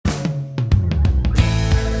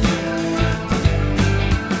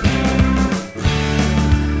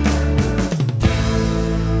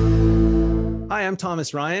Hi, I'm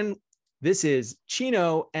Thomas Ryan. This is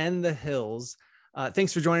Chino and the Hills.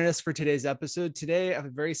 Thanks for joining us for today's episode. Today, I have a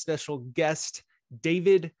very special guest,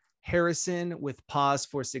 David Harrison with Paws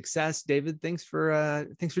for Success. David, thanks for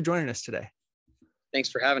joining us today. Thanks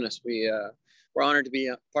for having us. We're honored to be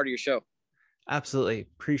a part of your show. Absolutely.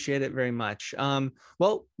 Appreciate it very much.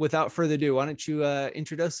 Well, without further ado, why don't you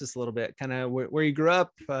introduce us a little bit, kind of where you grew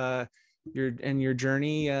up, your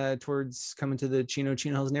journey towards coming to the Chino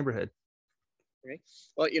Hills neighborhood. Okay.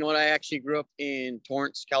 Well, you know what? I actually grew up in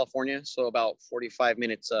Torrance, California, so about 45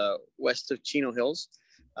 minutes west of Chino Hills.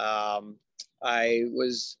 I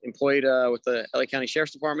was employed with the LA County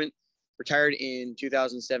Sheriff's Department, retired in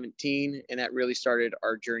 2017, and that really started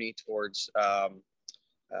our journey towards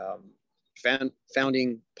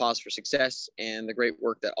founding Paws for Success and the great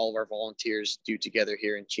work that all of our volunteers do together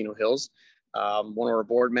here in Chino Hills. One of our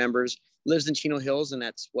board members lives in Chino Hills, and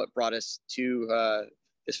that's what brought us to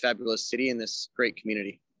this fabulous city and this great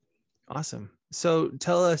community. Awesome. So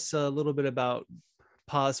tell us a little bit about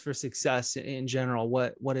Paws for Success in general.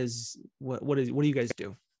 What do you guys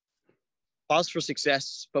do? Paws for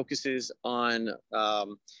Success focuses on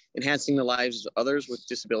enhancing the lives of others with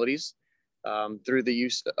disabilities through the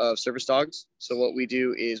use of service dogs. So what we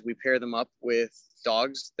do is we pair them up with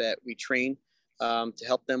dogs that we train to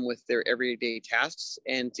help them with their everyday tasks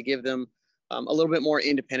and to give them a little bit more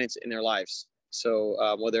independence in their lives.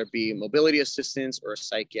 So whether it be mobility assistance or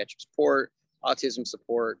psychiatric support, autism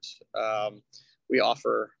support, we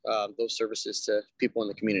offer those services to people in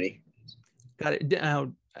the community. Got it.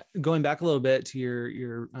 Going back a little bit to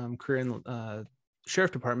your career in the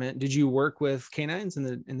sheriff department, did you work with canines in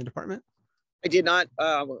the department? I did not.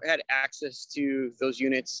 Had access to those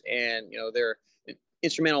units, and they're an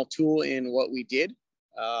instrumental tool in what we did.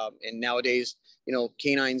 And nowadays,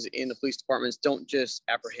 canines in the police departments don't just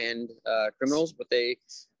apprehend criminals, but they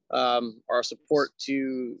are a support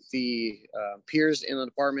to the peers in the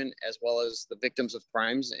department as well as the victims of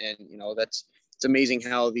crimes. And it's amazing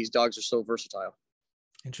how these dogs are so versatile.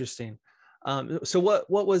 Interesting. So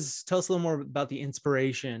tell us a little more about the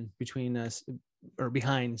inspiration between us or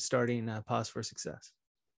behind starting Paws for Success.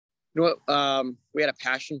 We had a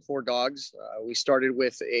passion for dogs. We started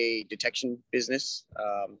with a detection business,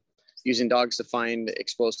 using dogs to find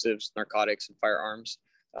explosives, narcotics, and firearms.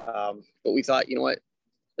 But we thought,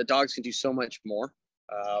 the dogs can do so much more.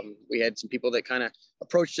 We had some people that kind of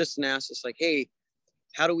approached us and asked us like, hey,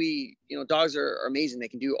 how do we, dogs are amazing. They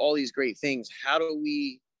can do all these great things. How do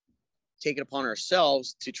we take it upon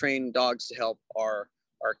ourselves to train dogs to help our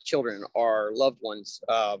children, our loved ones,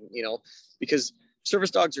 because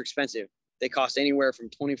service dogs are expensive. They cost anywhere from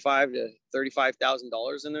 $25,000 to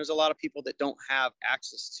 $35,000. And there's a lot of people that don't have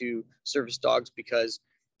access to service dogs because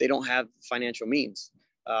they don't have financial means.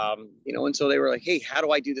 And so they were like, hey, how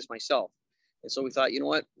do I do this myself? And so we thought,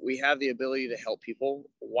 we have the ability to help people.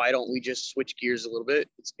 Why don't we just switch gears a little bit?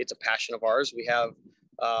 It's a passion of ours. We have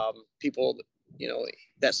people,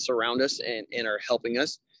 that surround us and are helping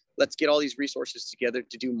us. Let's get all these resources together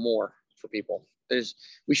to do more for people.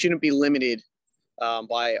 We shouldn't be limited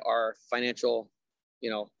by our financial,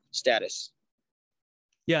 status.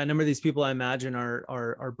 Yeah, a number of these people, I imagine,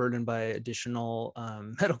 are burdened by additional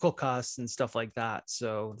medical costs and stuff like that.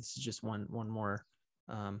 So this is just one more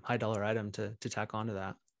high dollar item to tack onto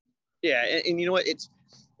that. Yeah, and you know what? It's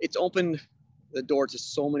opened the door to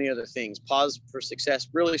so many other things. Paws for Success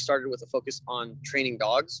really started with a focus on training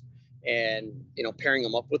dogs and pairing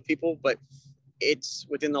them up with people, but it's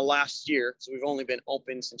within the last year, so we've only been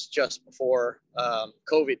open since just before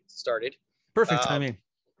COVID started. Perfect timing.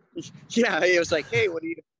 Yeah, it was like, hey, what do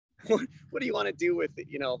you want to do with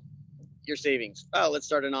your savings? Oh, let's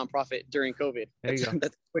start a nonprofit during COVID. That's a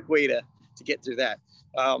quick way to get through that.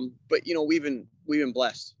 But we've been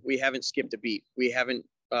blessed. We haven't skipped a beat. We haven't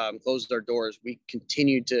closed our doors. We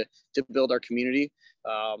continue to build our community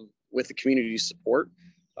with the community support.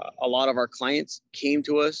 A lot of our clients came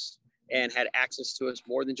to us and had access to us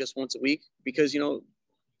more than just once a week because,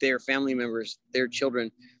 their family members, their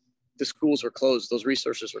children, the schools were closed, those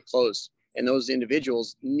resources were closed, and those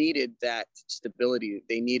individuals needed that stability.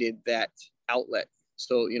 They needed that outlet.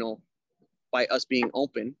 So, by us being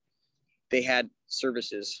open, they had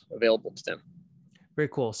services available to them. Very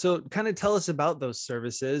cool. So kind of tell us about those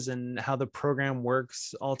services and how the program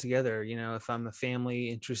works all together. If I'm a family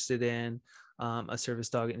interested in a service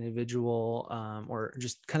dog individual, or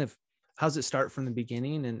just kind of how does it start from the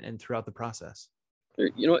beginning and throughout the process?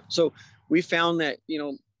 So we found that,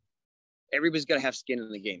 everybody's got to have skin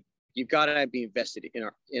in the game. You've got to be invested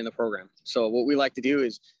in the program. So what we like to do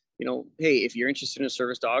is, hey, if you're interested in a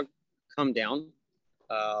service dog, come down,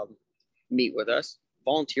 meet with us.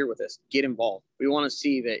 volunteer with us, get involved. We want to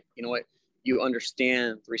see that, you know what, you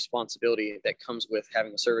understand the responsibility that comes with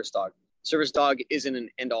having a service dog. Service dog isn't an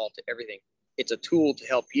end all to everything. It's a tool to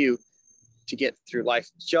help you to get through life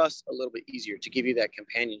just a little bit easier, to give you that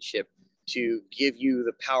companionship, to give you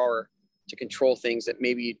the power to control things that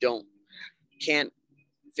maybe you can't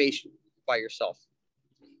face by yourself.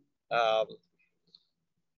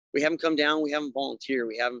 We have them come down, we have them volunteer,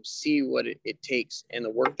 we have them see what it takes and the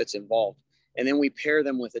work that's involved. And then we pair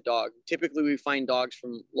them with a dog. Typically, we find dogs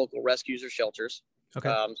from local rescues or shelters. Okay.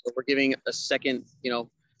 So we're giving a second,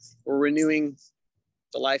 we're renewing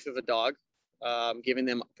the life of a dog, giving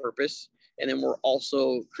them a purpose. And then we're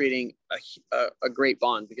also creating a great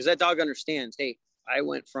bond, because that dog understands, hey, I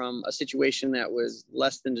went from a situation that was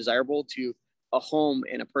less than desirable to a home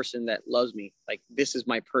and a person that loves me. Like, this is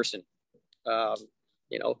my person. Then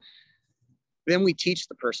we teach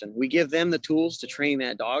the person. We give them the tools to train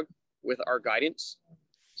that dog with our guidance,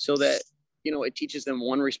 so that, it teaches them,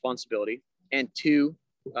 one, responsibility, and two,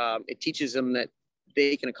 it teaches them that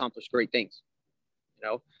they can accomplish great things,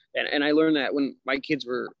 and I learned that when my kids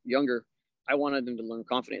were younger. I wanted them to learn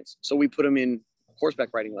confidence. So we put them in horseback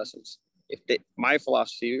riding lessons. My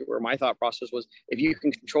philosophy or my thought process was, if you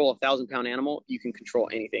can control 1,000-pound animal, you can control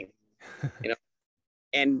anything,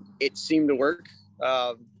 and it seemed to work.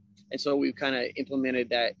 And so we've kind of implemented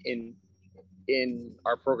that in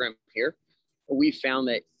our program here. We found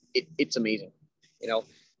that it's amazing.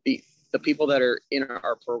 The people that are in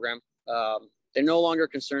our program, they're no longer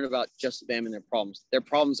concerned about just them and their problems. Their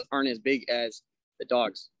problems aren't as big as the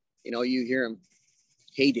dogs. You hear them,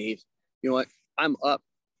 hey, Dave, you know what? I'm up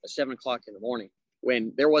at 7 o'clock in the morning,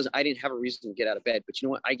 when I didn't have a reason to get out of bed. But you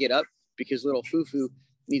know what? I get up because little Fufu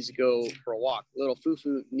needs to go for a walk. Little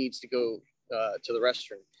Fufu needs to go to the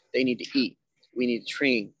restroom. They need to eat. We need to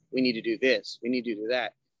train. We need to do this. We need to do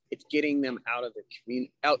that. It's getting them out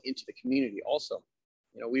into the community. Also,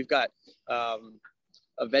 we've got a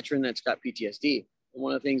veteran that's got PTSD. And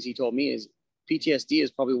one of the things he told me is PTSD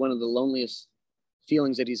is probably one of the loneliest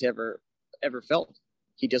feelings that he's ever felt.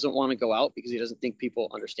 He doesn't want to go out because he doesn't think people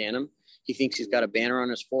understand him. He thinks he's got a banner on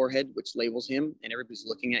his forehead which labels him, and everybody's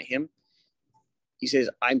looking at him. He says,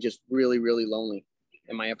 I'm just really, really lonely,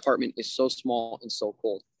 and my apartment is so small and so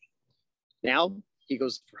cold. Now he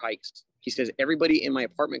goes for hikes. He says, everybody in my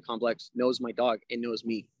apartment complex knows my dog and knows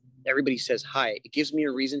me. Everybody says hi. It gives me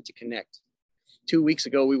a reason to connect. 2 weeks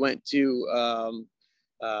ago, we went to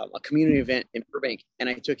a community event in Burbank, and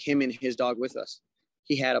I took him and his dog with us.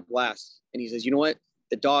 He had a blast, and he says, you know what?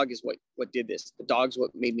 The dog is what did this. The dog's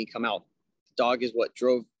what made me come out. The dog is what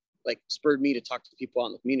spurred me to talk to people out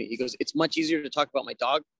in the community. He goes, it's much easier to talk about my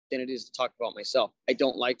dog than it is to talk about myself. I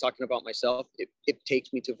don't like talking about myself. It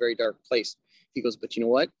takes me to a very dark place. He goes, but you know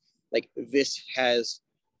what? This has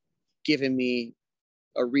given me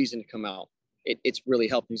a reason to come out. It's really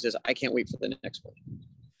helped. He says, I can't wait for the next one.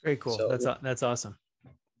 Very cool. So, that's awesome.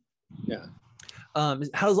 Yeah.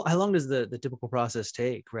 How long does the typical process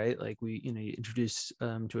take, right? Like you introduce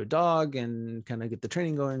to a dog and kind of get the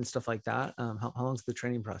training going and stuff like that. How long is the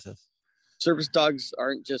training process? Service dogs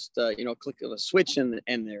aren't just clicking a switch and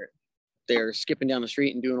they're skipping down the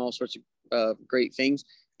street and doing all sorts of great things.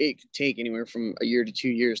 It could take anywhere from a year to 2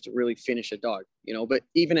 years to really finish a dog, but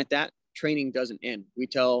even at that, training doesn't end. We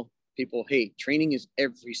tell people, hey, training is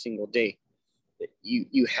every single day.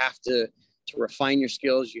 You have to refine your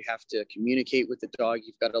skills. You have to communicate with the dog.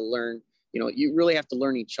 You've got to learn, you really have to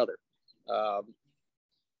learn each other.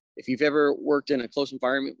 If you've ever worked in a close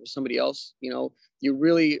environment with somebody else, you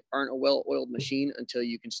really aren't a well-oiled machine until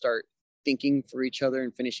you can start thinking for each other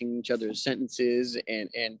and finishing each other's sentences and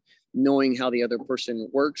knowing how the other person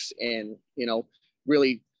works. And,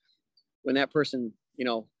 really when that person,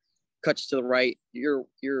 cuts to the right, you're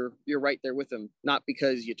right there with them, not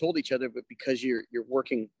because you told each other, but because you're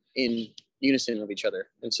working in unison of each other.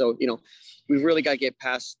 And so, we've really got to get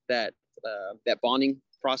past that bonding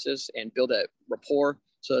process and build that rapport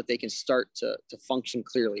so that they can start to function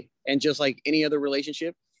clearly. And just like any other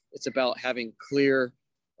relationship, it's about having clear,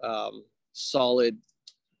 solid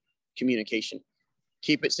communication.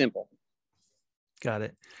 Keep it simple. Got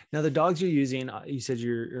it. Now, the dogs you're using, you said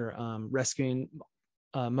you're rescuing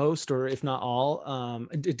most, or if not all.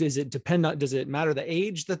 Does it matter the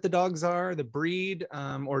age that the dogs are, the breed,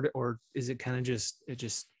 or is it kind of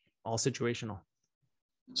just all situational?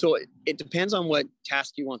 So it depends on what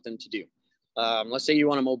task you want them to do. Let's say you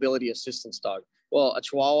want a mobility assistance dog. Well, a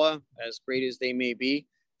Chihuahua, as great as they may be,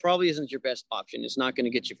 probably isn't your best option. It's not going to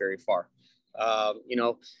get you very far.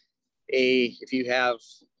 If you have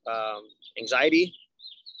anxiety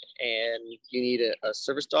and you need a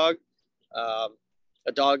service dog,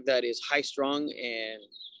 a dog that is high strung and,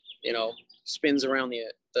 you know, spins around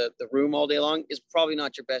the room all day long is probably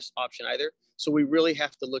not your best option either. So we really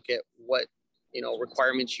have to look at what, you know,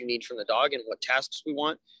 requirements you need from the dog and what tasks we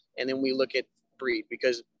want. And then we look at breed,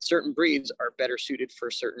 because certain breeds are better suited for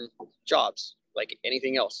certain jobs, like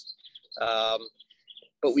anything else.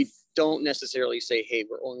 But we don't necessarily say, hey,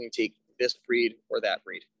 we're only going to take this breed or that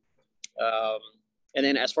breed. And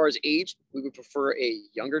then as far as age, we would prefer a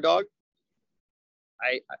younger dog.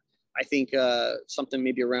 I think something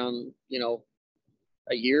maybe around, you know,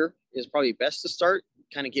 a year is probably best to start,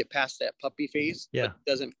 kind of get past that puppy phase. Yeah. But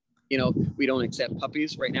doesn't, you know, we don't accept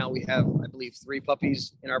puppies right now. We have, I believe, 3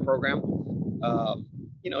 puppies in our program.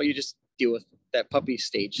 You know, you just deal with that puppy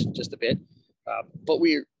stage just a bit. But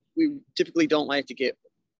we typically don't like to get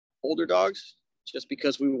older dogs, just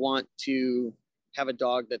because we want to have a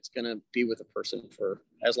dog that's going to be with a person for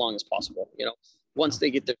as long as possible. You know, once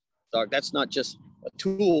they get their dog, that's not just a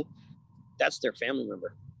tool, that's their family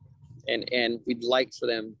member. And we'd like for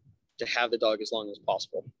them to have the dog as long as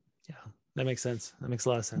possible. Yeah, that makes sense. That makes a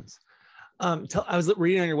lot of sense. I was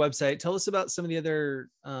reading on your website. Tell us about some of the other,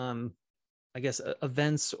 I guess,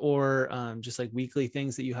 events or just like weekly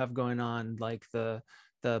things that you have going on, like the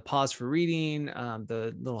pause for reading,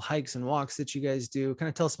 the little hikes and walks that you guys do. Kind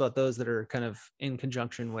of tell us about those that are kind of in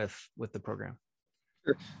conjunction with the program.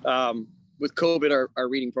 Sure. With COVID, our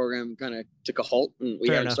reading program kind of took a halt, and we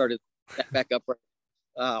haven't started that back up.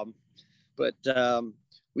 But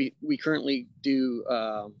we currently do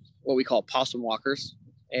what we call possum walkers.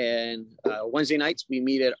 And Wednesday nights, we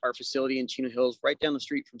meet at our facility in Chino Hills, right down the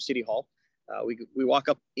street from City Hall. We walk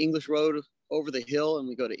up English Road over the hill, and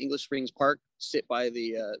we go to English Springs Park, sit by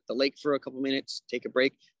the lake for a couple minutes, take a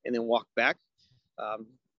break, and then walk back.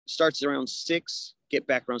 Starts around 6, get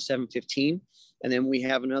back around 7:15. And then we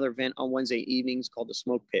have another event on Wednesday evenings called the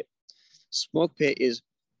Smoke Pit. Smoke Pit is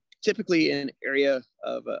typically an area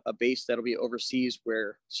of a base that'll be overseas,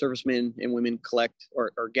 where servicemen and women collect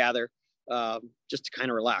or gather just to kind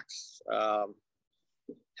of relax,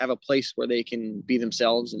 have a place where they can be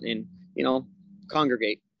themselves and you know,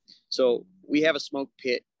 congregate. So we have a smoke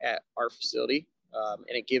pit at our facility,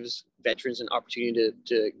 and it gives veterans an opportunity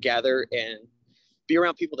to gather and be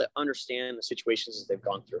around people that understand the situations that they've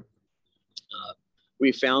gone through.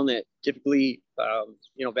 We found that typically,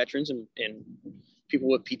 you know, veterans and people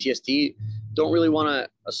with PTSD don't really want to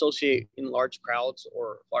associate in large crowds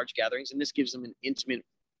or large gatherings. And this gives them an intimate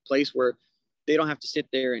place where they don't have to sit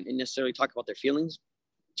there and necessarily talk about their feelings.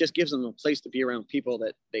 It just gives them a place to be around people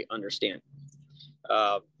that they understand.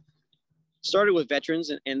 Started with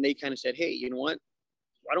veterans, and they kind of said, hey, you know what?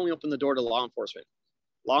 Why don't we open the door to law enforcement?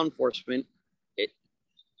 Law enforcement,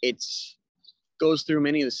 it's goes through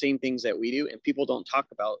many of the same things that we do, and people don't talk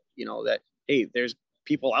about, you know, that, hey, there's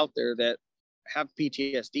people out there that have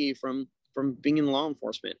PTSD from being in law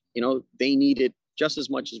enforcement. You know, they need it just as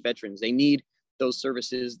much as veterans. They need those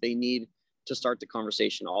services. They need to start the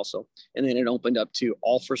conversation also. And then it opened up to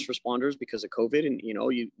all first responders because of COVID. And, you know,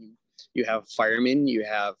 you have firemen, you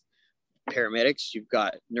have paramedics, you've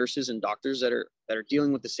got nurses and doctors that are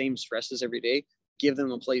dealing with the same stresses every day. Give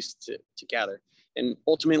them a place to gather. And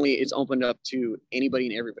ultimately, it's opened up to anybody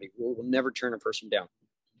and everybody. We'll never turn a person down.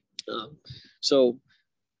 So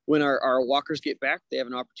when our walkers get back, they have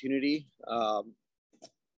an opportunity to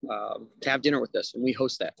have dinner with us, and we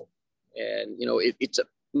host that. And, you know, it's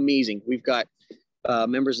amazing. We've got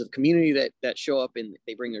members of the community that show up, and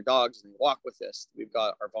they bring their dogs and they walk with us. We've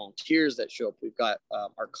got our volunteers that show up. We've got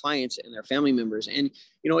our clients and their family members. And,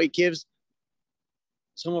 you know, it gives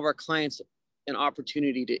some of our clients an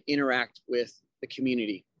opportunity to interact with the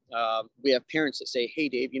community. We have parents that say, hey,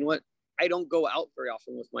 Dave, you know what? I don't go out very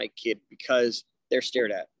often with my kid because they're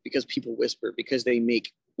stared at, because people whisper, because they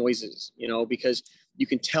make noises, you know, because you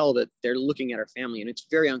can tell that they're looking at our family, and it's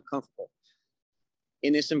very uncomfortable.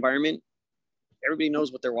 In this environment, everybody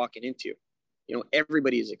knows what they're walking into. You know,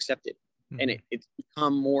 everybody is accepted. Mm-hmm. And it's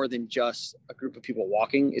become more than just a group of people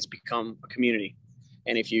walking. It's become a community.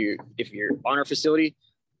 And if you're on our facility,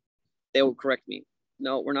 they will correct me.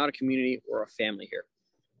 No, we're not a community. We're a family here.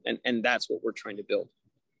 And that's what we're trying to build.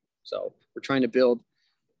 So we're trying to build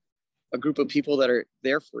a group of people that are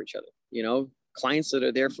there for each other, you know, clients that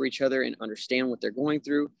are there for each other and understand what they're going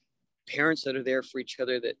through, parents that are there for each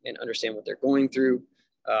other and understand what they're going through.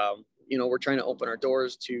 You know, we're trying to open our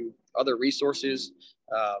doors to other resources.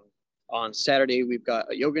 On Saturday, we've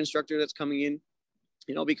got a yoga instructor that's coming in,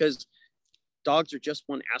 you know, because dogs are just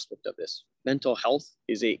one aspect of this. Mental health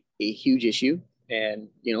is a huge issue, and,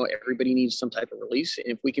 you know, everybody needs some type of release. And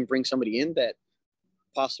if we can bring somebody in that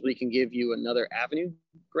possibly can give you another avenue,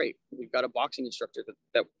 great. We've got a boxing instructor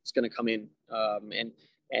that's going to come in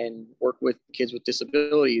and work with kids with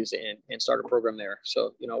disabilities and start a program there.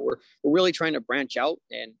 So, we're really trying to branch out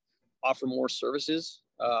and offer more services,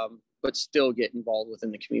 but still get involved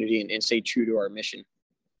within the community and stay true to our mission.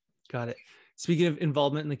 Got it. Speaking of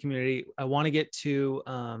involvement in the community, I want to get to,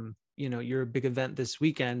 your big event this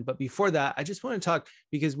weekend. But before that, I just want to talk,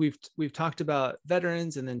 because we've talked about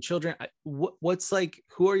veterans and then children. What's like,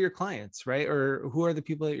 who are your clients, right? Or who are the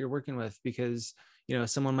people that you're working with? Because,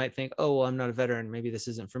 someone might think, oh, well, I'm not a veteran, maybe this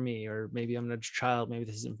isn't for me, or maybe I'm not a child, maybe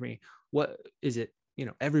this isn't for me. What is it?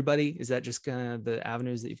 Everybody? Is that just kind of the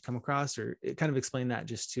avenues that you've come across, or kind of explain that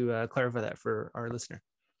just to clarify that for our listener?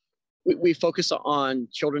 We focus on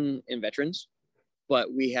children and veterans,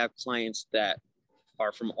 but we have clients that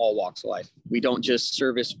are from all walks of life. We don't just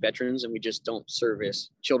service veterans, and we just don't service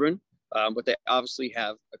children, but they obviously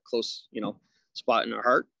have a close, spot in our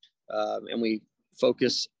heart. And we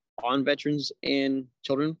focus on veterans and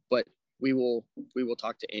children, but we will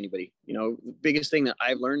talk to anybody. The biggest thing that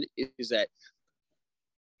I've learned is that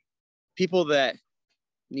people that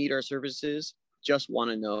need our services just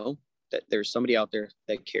want to know that there's somebody out there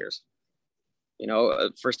that cares.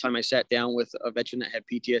 First time I sat down with a veteran that had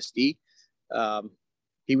PTSD,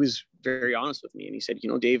 he was very honest with me, and he said,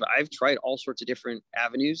 Dave, I've tried all sorts of different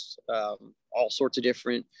avenues, all sorts of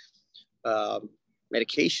different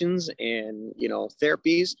medications and,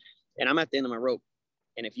 therapies, and I'm at the end of my rope.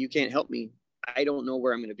 And if you can't help me, I don't know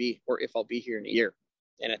where I'm going to be or if I'll be here in a year.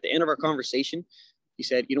 And at the end of our conversation, he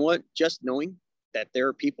said, you know what, just knowing that there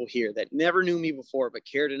are people here that never knew me before, but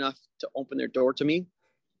cared enough to open their door to me,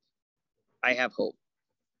 I have hope.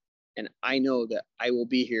 And I know that I will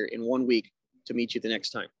be here in 1 week to meet you the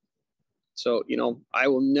next time. So, I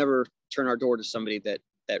will never turn our door to somebody that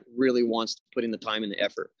really wants to put in the time and the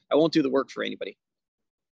effort. I won't do the work for anybody,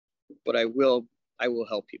 but I will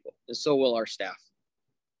help people. And so will our staff.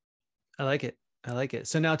 I like it.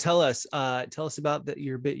 So now tell us about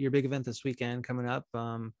your big event this weekend coming up,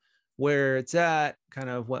 where it's at, kind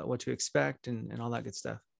of what to expect and all that good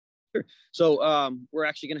stuff. Sure. So we're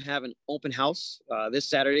actually going to have an open house this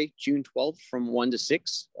Saturday, June 12th, from 1 to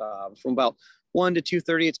 6. From about 1 to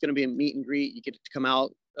 2:30, it's going to be a meet and greet. You get to come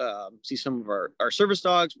out, see some of our service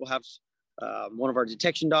dogs. We'll have one of our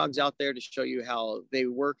detection dogs out there to show you how they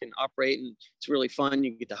work and operate, and it's really fun.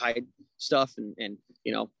 You get to hide stuff and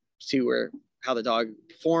see how the dog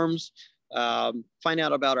performs. Find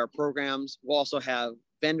out about our programs. We'll also have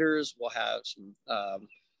vendors. We'll have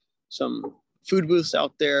some food booths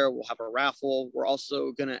out there. We'll have a raffle. We're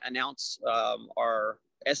also going to announce our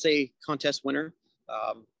essay contest winner.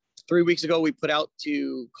 3 weeks ago, we put out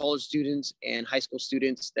to college students and high school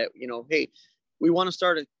students that, hey, we want to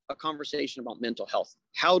start a conversation about mental health.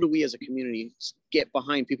 How do we as a community get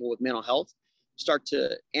behind people with mental health, start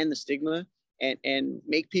to end the stigma, and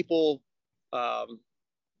make people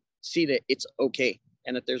see that it's okay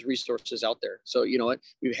and that there's resources out there. So,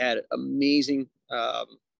 we've had amazing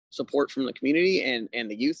support from the community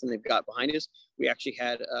and the youth, and they've got behind us. We actually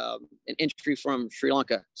had an entry from Sri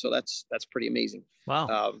Lanka, so that's pretty amazing.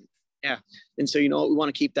 Wow. Yeah, and so we want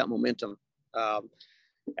to keep that momentum.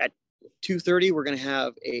 At 2:30, we're going to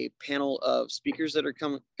have a panel of speakers that are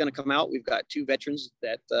going to come out. We've got 2 veterans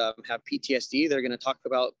that have PTSD. They're going to talk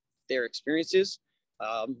about their experiences,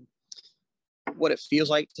 what it feels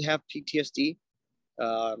like to have PTSD,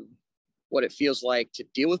 what it feels like to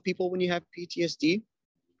deal with people when you have PTSD.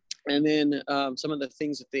 And then some of the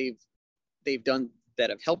things that they've done that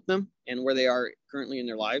have helped them and where they are currently in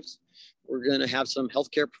their lives. We're going to have some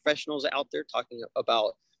healthcare professionals out there talking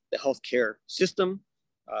about the healthcare system,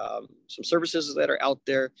 some services that are out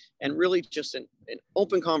there, and really just an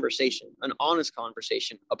open conversation, an honest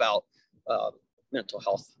conversation about mental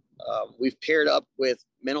health. We've paired up with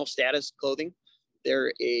Mental Status Clothing.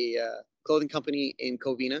 They're a clothing company in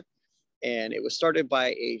Covina. And it was started by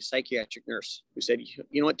a psychiatric nurse who said,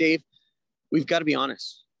 you know what, Dave, we've got to be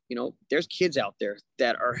honest. There's kids out there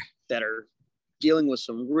that are dealing with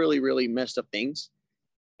some really, really messed up things,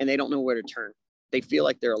 and they don't know where to turn. They feel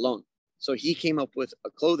like they're alone. So he came up with a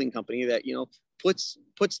clothing company that, puts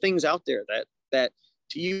things out there that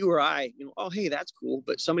to you or I, oh, hey, that's cool.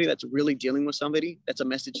 But somebody that's really dealing with somebody, that's a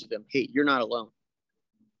message to them. Hey, you're not alone.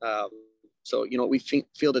 So, we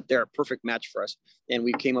feel that they're a perfect match for us. And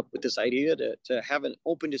we came up with this idea to have an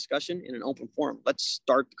open discussion in an open forum. Let's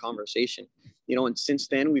start the conversation, and since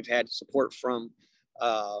then we've had support from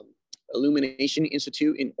Illumination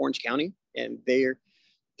Institute in Orange County. And they're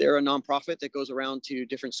a nonprofit that goes around to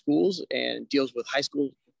different schools and deals with high school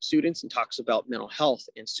students and talks about mental health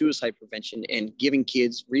and suicide prevention and giving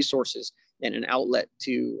kids resources and an outlet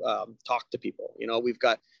to talk to people. You know, we've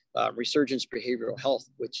got Resurgence Behavioral Health,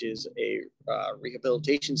 which is a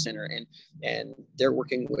rehabilitation center, and they're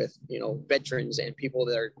working with, you know, veterans and people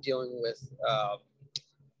that are dealing with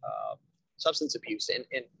substance abuse, and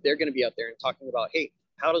they're going to be out there and talking about, hey,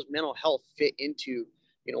 how does mental health fit into,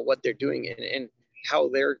 you know, what they're doing, and how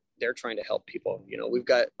they're trying to help people. You know, we've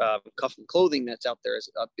got Cuff and Clothing that's out there as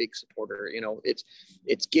a big supporter. You know,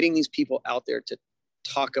 it's getting these people out there to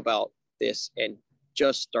talk about this and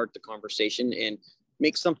just start the conversation and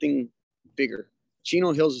make something bigger.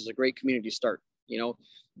 Chino Hills is a great community to start. You know,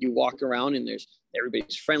 you walk around and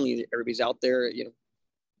everybody's friendly, everybody's out there. You know,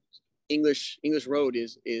 English Road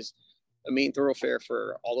is a main thoroughfare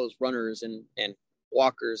for all those runners and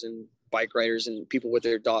walkers and bike riders and people with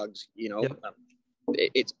their dogs. You know, yep.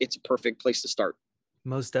 It's a perfect place to start.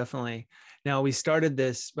 Most definitely. Now, we started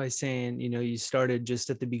this by saying, you know, you started just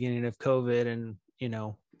at the beginning of COVID, and, you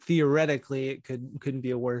know, theoretically it couldn't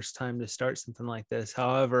be a worse time to start something like this.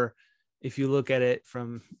 However, if you look at it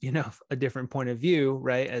from, you know, a different point of view,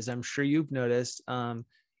 right, as I'm sure you've noticed,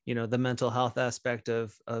 you know, the mental health aspect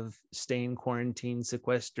of staying quarantined,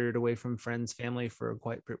 sequestered away from friends, family for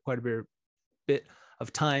quite a bit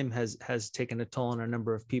of time has taken a toll on a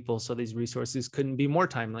number of people. So these resources couldn't be more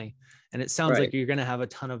timely. And it sounds like you're going to have a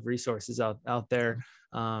ton of resources out there,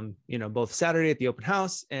 you know, both Saturday at the open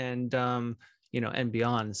house and, you know, and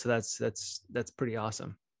beyond. So that's pretty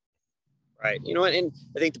awesome. Right. You know what? And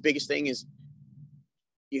I think the biggest thing is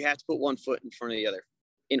you have to put one foot in front of the other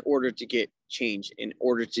in order to get change, in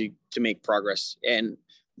order to make progress. And,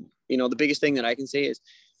 you know, the biggest thing that I can say is,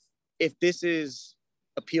 if this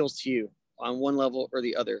appeals to you on one level or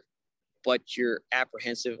the other, but you're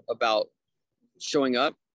apprehensive about showing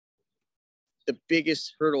up, the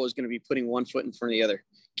biggest hurdle is going to be putting one foot in front of the other,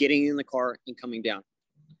 getting in the car and coming down.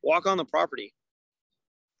 Walk on the property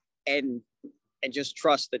and just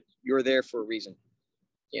trust that you're there for a reason.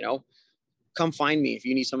 You know, come find me if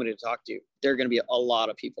you need somebody to talk to. There are going to be a lot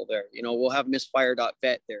of people there. You know, we'll have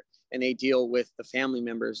Misfire.vet there, and they deal with the family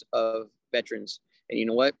members of veterans. And you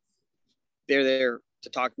know what? They're there to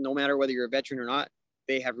talk, no matter whether you're a veteran or not.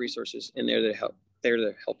 They have resources, and they're to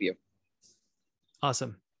help you.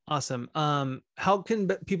 Awesome. How can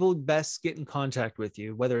people best get in contact with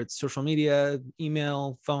you, whether it's social media,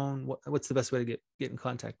 email, phone? What's the best way to get in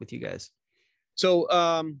contact with you guys? So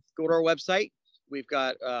go to our website. We've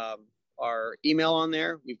got our email on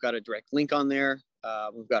there. We've got a direct link on there.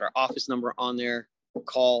 We've got our office number on there.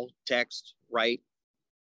 Call, text, write,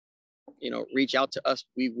 you know, reach out to us.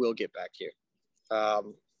 We will get back to you.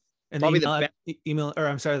 And probably the email, or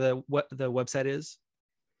I'm sorry, the website is?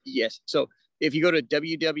 Yes. So if you go to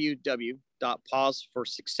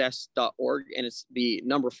www.pauseforsuccess.org, and it's the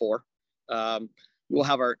number 4, we'll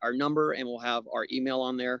have our number, and we'll have our email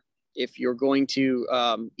on there. If you're going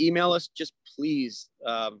to email us, just please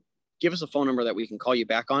give us a phone number that we can call you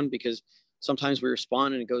back on, because sometimes we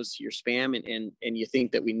respond and it goes to your spam, and you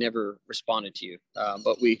think that we never responded to you.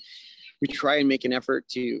 But we try and make an effort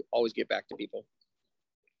to always get back to people.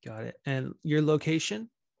 Got it. And your location?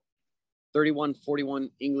 3141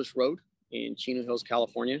 English Road in Chino Hills,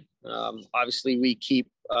 California. Obviously, we keep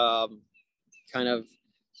kind of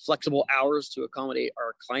flexible hours to accommodate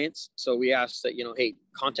our clients. So we ask that, you know, hey,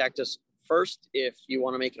 contact us first if you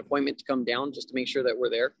want to make an appointment to come down, just to make sure that we're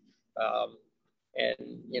there.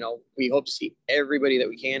 And, you know, we hope to see everybody that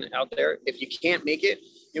we can out there. If you can't make it,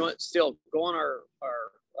 you know what, still go on our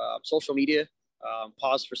social media,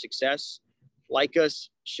 Pause for Success, like us,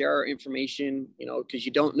 share our information, you know, because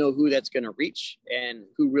you don't know who that's going to reach and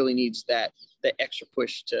who really needs that extra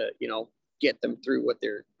push to, you know, get them through what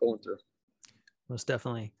they're going through. Most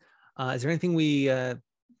definitely. Is there anything we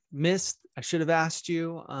missed? I should have asked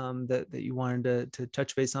you that you wanted to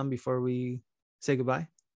touch base on before we say goodbye?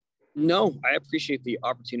 No, I appreciate the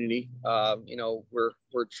opportunity. You know, we're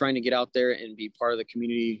trying to get out there and be part of the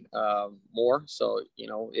community more. So, you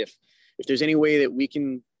know, if there's any way that we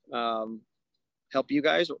can help you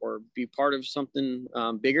guys or be part of something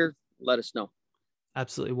bigger, let us know.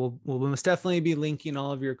 Absolutely. We'll most definitely be linking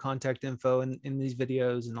all of your contact info in these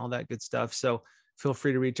videos and all that good stuff. So feel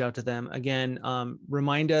free to reach out to them. Again,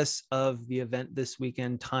 remind us of the event this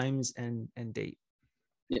weekend, times and date.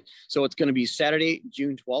 Yeah. So it's going to be Saturday,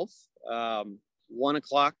 June 12th, 1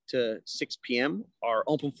 o'clock to 6 p.m. Our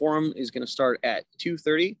open forum is going to start at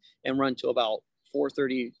 2:30 and run till about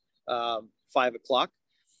 4:30, 5 o'clock.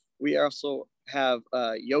 We also have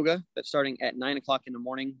yoga that's starting at 9 o'clock in the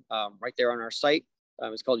morning, right there on our site.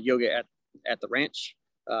 It's called Yoga at the Ranch.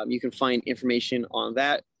 You can find information on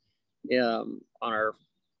that on our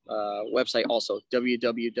website also,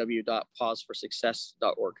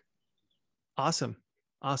 www.pauseforsuccess.org. Awesome.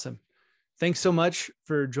 Awesome. Thanks so much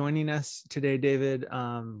for joining us today, David.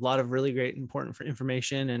 A lot of really great, important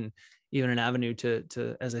information, and even an avenue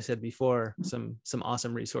to, as I said before, some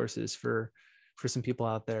awesome resources for some people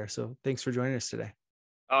out there. So thanks for joining us today.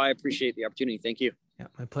 Oh, I appreciate the opportunity. Thank you. Yeah,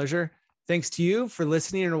 my pleasure. Thanks to you for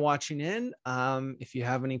listening and watching in. If you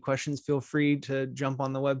have any questions, feel free to jump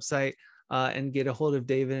on the website and get a hold of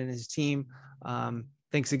David and his team.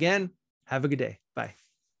 Thanks again. Have a good day. Bye.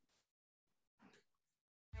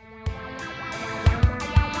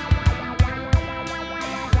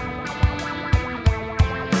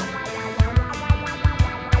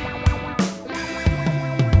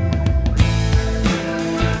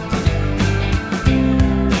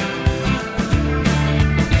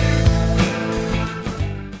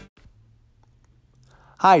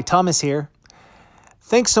 Hi, Thomas here.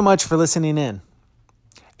 Thanks so much for listening in.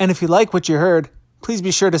 And if you like what you heard, please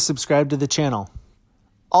be sure to subscribe to the channel.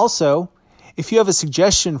 Also, if you have a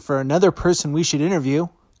suggestion for another person we should interview,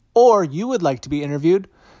 or you would like to be interviewed,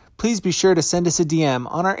 please be sure to send us a DM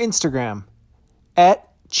on our Instagram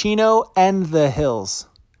 @ChinoandTheHills.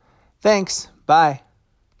 Thanks. Bye.